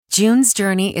June's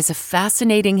Journey is a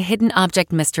fascinating hidden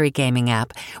object mystery gaming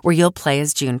app where you'll play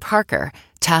as June Parker,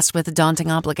 tasked with a daunting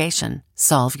obligation: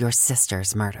 solve your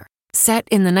sister's murder. Set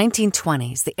in the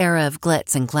 1920s, the era of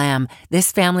glitz and glam,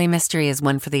 this family mystery is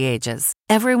one for the ages.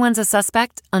 Everyone's a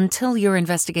suspect until your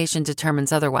investigation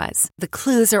determines otherwise. The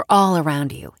clues are all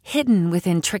around you, hidden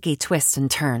within tricky twists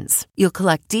and turns. You'll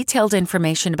collect detailed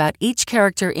information about each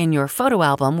character in your photo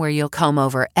album where you'll comb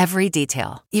over every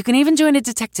detail. You can even join a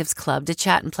detectives club to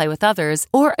chat and play with others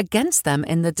or against them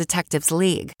in the Detectives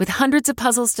League. With hundreds of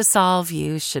puzzles to solve,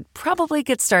 you should probably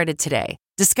get started today.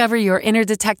 Discover your inner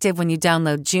detective when you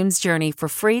download June's Journey for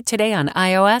free today on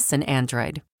iOS and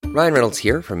Android. Ryan Reynolds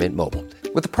here from Mint Mobile.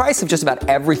 With the price of just about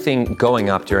everything going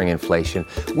up during inflation,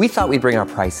 we thought we'd bring our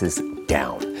prices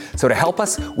down. So to help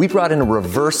us, we brought in a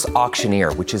reverse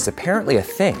auctioneer, which is apparently a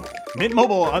thing. Mint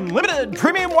Mobile Unlimited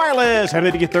Premium Wireless. How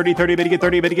to get 30, 30, bit to get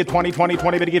 30, bit to get 20, 20,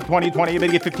 20, bit to get 20, 20, bit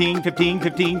to get 15, 15,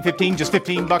 15, 15, just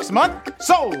 $15 a month?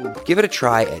 Sold! Give it a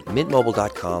try at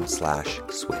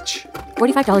mintmobile.com/switch.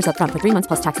 $45 up front for 3 months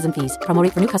plus taxes and fees. Promo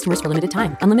rate for new customers for limited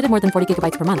time. Unlimited more than 40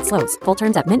 gigabytes per month. Slows full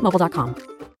terms at mintmobile.com.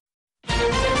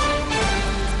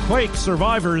 Quake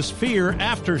survivors fear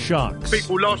aftershocks.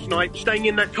 People last night staying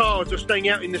in their cars or staying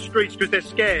out in the streets because they're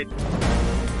scared.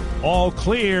 All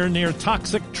clear near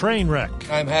toxic train wreck.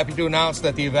 I'm happy to announce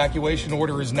that the evacuation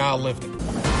order is now lifted.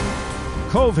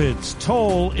 COVID's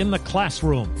toll in the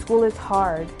classroom. School is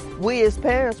hard. We as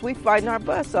parents, we fighting our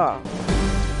butts off.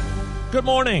 Good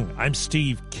morning. I'm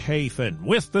Steve Kathan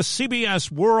with the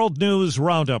CBS World News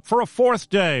Roundup. For a fourth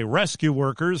day, rescue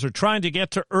workers are trying to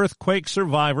get to earthquake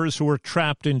survivors who are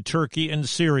trapped in Turkey and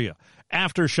Syria.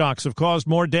 Aftershocks have caused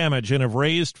more damage and have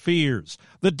raised fears.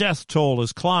 The death toll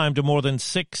has climbed to more than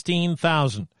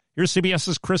 16,000. Here's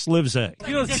CBS's Chris Livesay.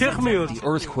 The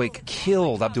earthquake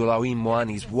killed Abdullahi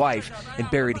Moani's wife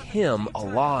and buried him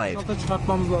alive.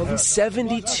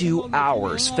 72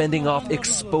 hours fending off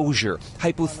exposure,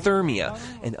 hypothermia,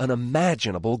 and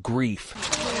unimaginable grief.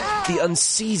 The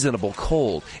unseasonable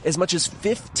cold, as much as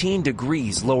 15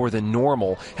 degrees lower than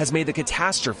normal, has made the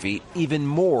catastrophe even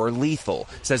more lethal,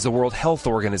 says the World Health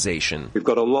Organization. We've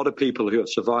got a lot of people who have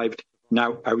survived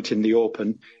now out in the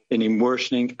open in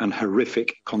worsening and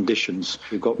horrific conditions.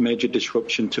 We've got major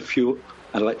disruption to fuel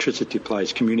and electricity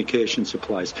supplies, communication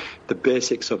supplies, the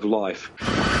basics of life.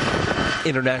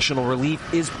 International relief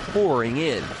is pouring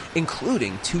in,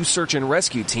 including 2 search and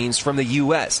rescue teams from the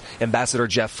U.S. Ambassador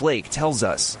Jeff Flake tells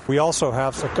us. We also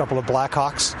have a couple of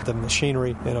Blackhawks, the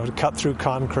machinery, to cut through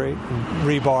concrete and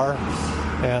rebar,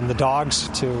 and the dogs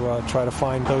to try to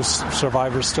find those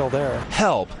survivors still there.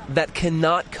 Help that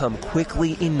cannot come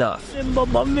quickly enough. My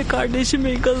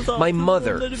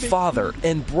mother, father,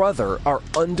 and brother are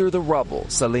under the rubble,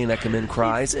 Selena Kamin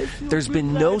cries. There's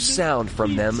been no sound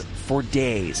from them for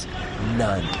days.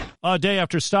 None. A day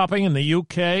after stopping in the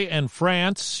UK and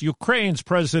France, Ukraine's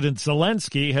President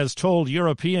Zelensky has told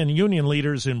European Union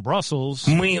leaders in Brussels,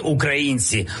 "We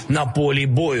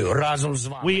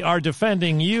are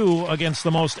defending you against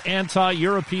the most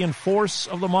anti-European force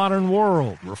of the modern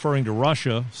world." Referring to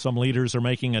Russia, some leaders are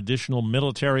making additional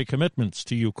military commitments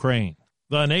to Ukraine.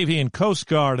 The Navy and Coast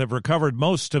Guard have recovered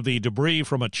most of the debris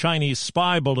from a Chinese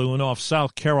spy balloon off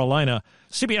South Carolina.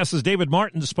 CBS's David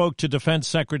Martin spoke to Defense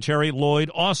Secretary Lloyd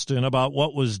Austin about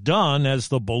what was done as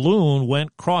the balloon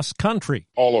went cross-country.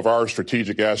 All of our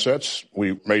strategic assets,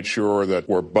 we made sure that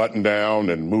were buttoned down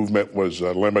and movement was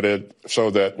limited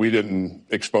so that we didn't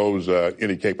expose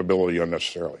any capability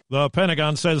unnecessarily. The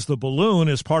Pentagon says the balloon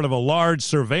is part of a large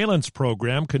surveillance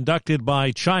program conducted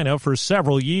by China for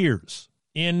several years.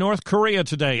 In North Korea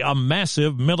today, a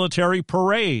massive military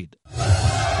parade.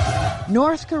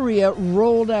 North Korea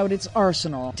rolled out its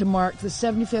arsenal to mark the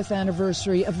 75th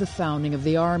anniversary of the founding of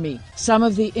the army. Some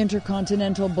of the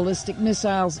intercontinental ballistic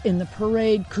missiles in the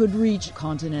parade could reach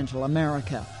continental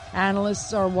America.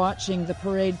 Analysts are watching the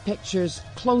parade pictures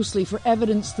closely for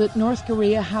evidence that North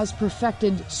Korea has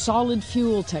perfected solid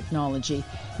fuel technology,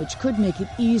 which could make it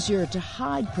easier to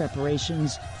hide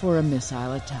preparations for a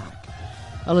missile attack.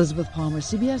 Elizabeth Palmer,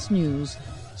 CBS News,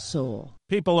 Seoul.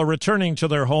 People are returning to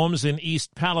their homes in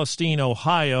East Palestine,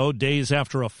 Ohio, days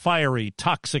after a fiery,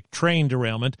 toxic train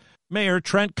derailment. Mayor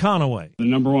Trent Conaway. The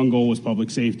number one goal was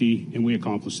public safety, and we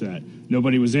accomplished that.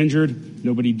 Nobody was injured.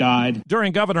 Nobody died.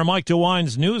 During Governor Mike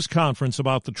DeWine's news conference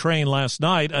about the train last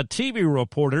night, a TV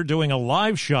reporter doing a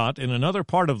live shot in another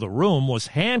part of the room was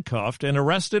handcuffed and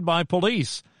arrested by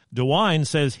police. DeWine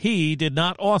says he did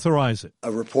not authorize it.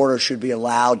 A reporter should be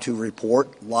allowed to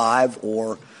report live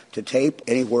or to tape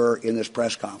anywhere in this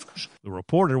press conference. The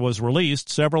reporter was released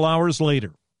several hours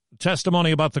later. Testimony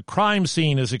about the crime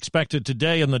scene is expected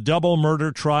today in the double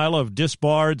murder trial of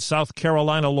disbarred South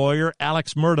Carolina lawyer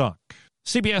Alex Murdaugh.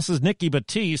 CBS's Nikki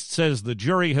Batiste says the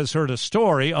jury has heard a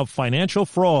story of financial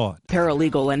fraud.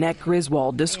 Paralegal Annette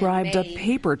Griswold described a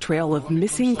paper trail of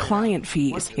missing client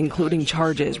fees, including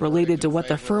charges related to what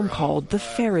the firm called the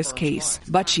Ferris case.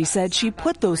 But she said she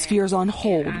put those fears on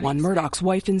hold when Murdaugh's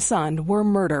wife and son were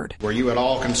murdered. Were you at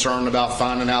all concerned about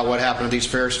finding out what happened to these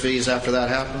Ferris fees after that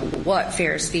happened? What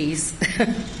Ferris fees?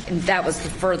 That was the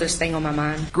furthest thing on my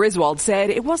mind. Griswold said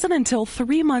it wasn't until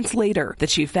 3 months later that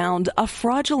she found a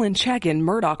fraudulent check in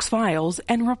Murdaugh's files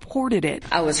and reported it.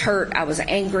 I was hurt. I was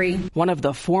angry. One of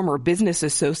the former business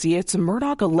associates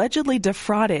Murdaugh allegedly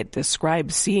defrauded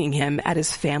described seeing him at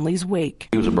his family's wake.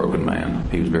 He was a broken man.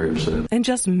 He was very upset. And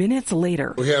just minutes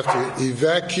later, we have to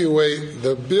evacuate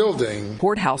the building.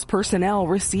 Courthouse personnel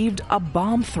received a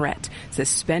bomb threat,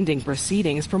 suspending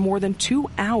proceedings for more than 2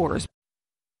 hours.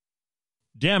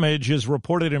 Damage is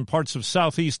reported in parts of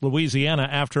southeast Louisiana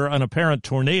after an apparent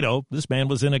tornado. This man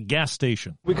was in a gas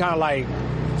station. We kind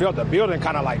of felt the building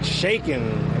kind of shaking,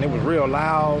 and it was real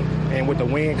loud, and with the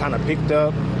wind kind of picked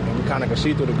up, and we kind of could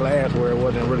see through the glass where it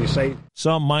wasn't really safe.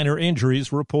 Some minor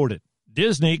injuries reported.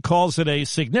 Disney calls it a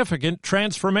significant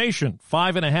transformation.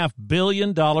 $5.5 billion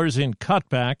in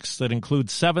cutbacks that include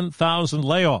 7,000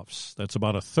 layoffs. That's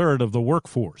about a third of the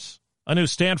workforce. A new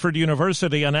Stanford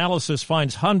University analysis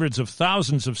finds hundreds of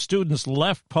thousands of students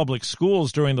left public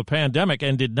schools during the pandemic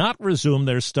and did not resume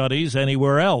their studies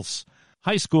anywhere else.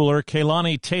 High schooler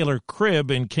Kaylani Taylor-Cribb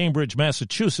in Cambridge,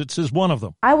 Massachusetts is one of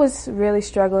them. I was really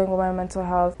struggling with my mental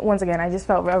health. Once again, I just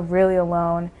felt really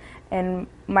alone. And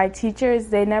my teachers,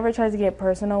 they never tried to get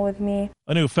personal with me.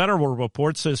 A new federal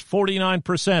report says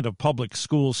 49% of public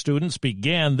school students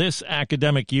began this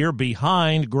academic year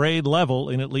behind grade level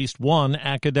in at least one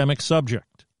academic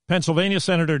subject. Pennsylvania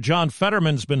Senator John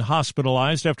Fetterman's been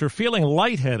hospitalized after feeling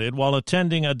lightheaded while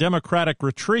attending a Democratic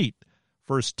retreat.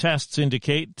 First tests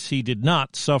indicate he did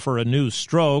not suffer a new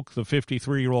stroke. The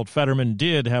 53-year-old Fetterman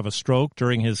did have a stroke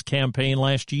during his campaign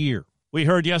last year. We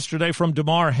heard yesterday from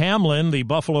Damar Hamlin, the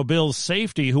Buffalo Bills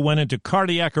safety who went into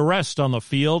cardiac arrest on the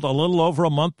field a little over a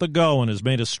month ago and has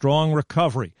made a strong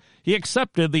recovery. He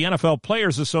accepted the NFL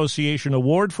Players Association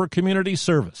Award for Community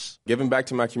Service. Giving back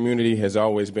to my community has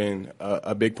always been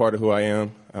a big part of who I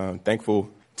am. Thankful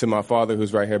to my father,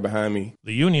 who's right here behind me.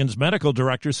 The union's medical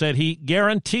director said he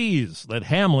guarantees that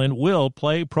Hamlin will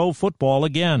play pro football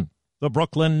again. The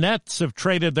Brooklyn Nets have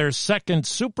traded their second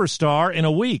superstar in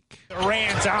a week.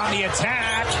 Durant on the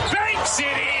attack, banks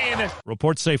it in!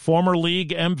 Reports say former league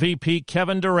MVP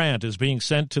Kevin Durant is being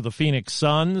sent to the Phoenix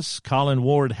Suns. Colin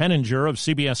Ward-Henninger of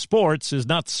CBS Sports is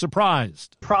not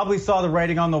surprised. Probably saw the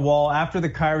writing on the wall after the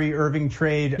Kyrie Irving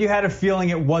trade. You had a feeling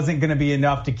it wasn't going to be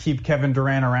enough to keep Kevin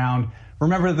Durant around.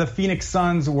 Remember, the Phoenix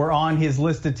Suns were on his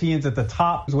list of teams at the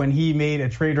top when he made a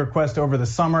trade request over the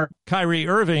summer. Kyrie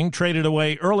Irving, traded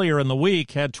away earlier in the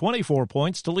week, had 24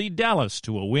 points to lead Dallas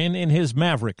to a win in his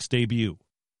Mavericks debut.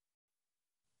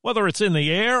 Whether it's in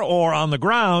the air or on the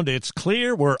ground, it's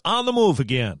clear we're on the move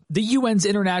again. The UN's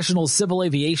International Civil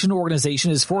Aviation Organization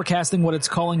is forecasting what it's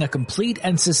calling a complete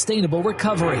and sustainable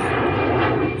recovery.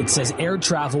 It says air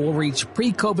travel will reach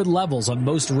pre-COVID levels on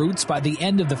most routes by the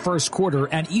end of the first quarter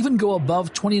and even go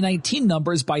above 2019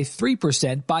 numbers by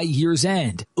 3% by year's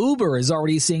end. Uber is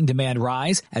already seeing demand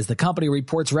rise as the company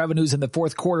reports revenues in the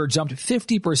fourth quarter jumped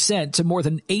 50% to more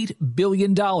than $8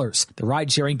 billion. The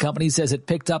ride-sharing company says it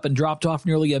picked up and dropped off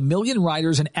nearly 1 million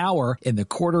riders an hour in the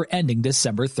quarter ending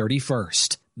December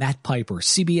 31st. Matt Piper,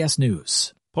 CBS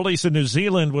News. Police in New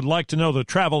Zealand would like to know the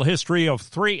travel history of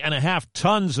 3.5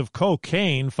 tons of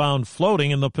cocaine found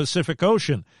floating in the Pacific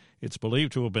Ocean. It's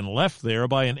believed to have been left there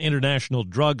by an international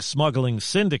drug smuggling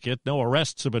syndicate. No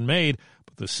arrests have been made,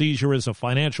 but the seizure is a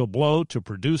financial blow to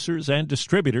producers and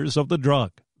distributors of the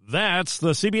drug. That's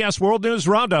the CBS World News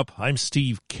Roundup. I'm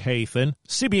Steve Kathan,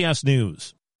 CBS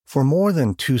News. For more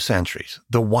than 2 centuries,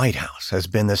 the White House has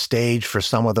been the stage for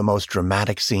some of the most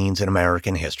dramatic scenes in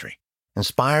American history.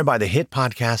 Inspired by the hit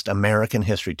podcast American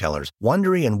History Tellers,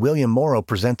 Wondery and William Morrow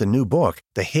present the new book,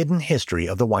 The Hidden History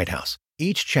of the White House.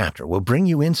 Each chapter will bring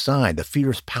you inside the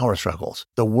fierce power struggles,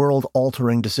 the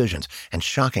world-altering decisions, and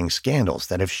shocking scandals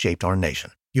that have shaped our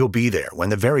nation. You'll be there when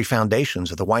the very foundations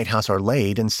of the White House are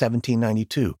laid in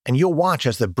 1792, and you'll watch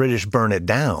as the British burn it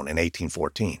down in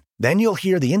 1814. Then you'll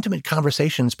hear the intimate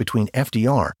conversations between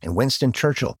FDR and Winston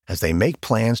Churchill as they make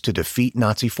plans to defeat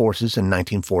Nazi forces in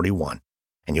 1941.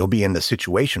 And you'll be in the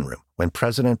Situation Room when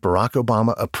President Barack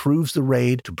Obama approves the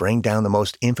raid to bring down the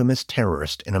most infamous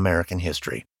terrorist in American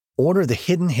history. Order The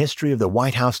Hidden History of the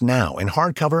White House now in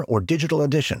hardcover or digital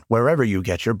edition, wherever you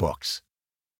get your books.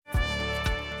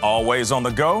 Always on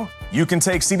the go? You can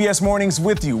take CBS Mornings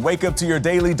with you. Wake up to your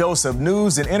daily dose of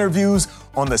news and interviews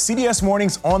on the CBS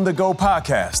Mornings On The Go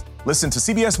podcast. Listen to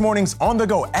CBS Mornings On The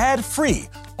Go ad-free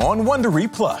on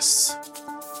Wondery Plus.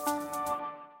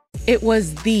 It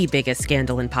was the biggest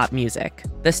scandal in pop music.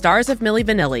 The stars of Milli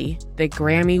Vanilli, the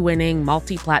Grammy-winning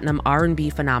multi-platinum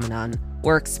R&B phenomenon,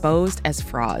 were exposed as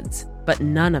frauds. But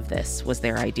none of this was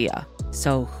their idea.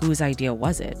 So whose idea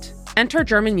was it? Enter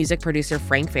German music producer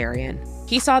Frank Farian.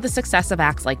 He saw the success of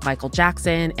acts like Michael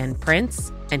Jackson and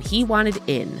Prince, and he wanted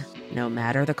in, no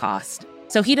matter the cost.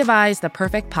 So he devised the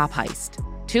perfect pop heist.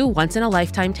 Two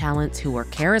once-in-a-lifetime talents who were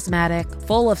charismatic,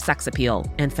 full of sex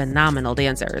appeal, and phenomenal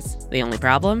dancers. The only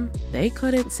problem? They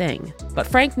couldn't sing. But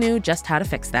Frank knew just how to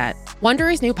fix that.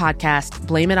 Wondery's new podcast,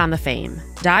 Blame It on the Fame,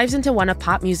 dives into one of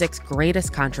pop music's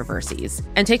greatest controversies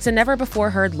and takes a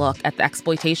never-before-heard look at the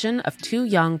exploitation of two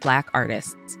young Black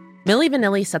artists. Milli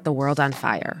Vanilli set the world on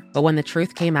fire, but when the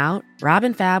truth came out, Rob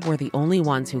and Fab were the only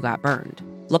ones who got burned.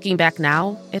 Looking back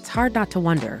now, it's hard not to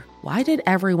wonder, why did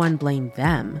everyone blame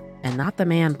them and not the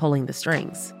man pulling the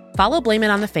strings? Follow Blame It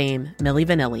on the Fame, Milli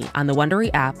Vanilli, on the Wondery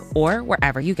app or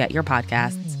wherever you get your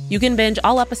podcasts. You can binge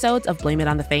all episodes of Blame It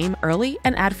on the Fame early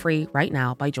and ad-free right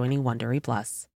now by joining Wondery Plus.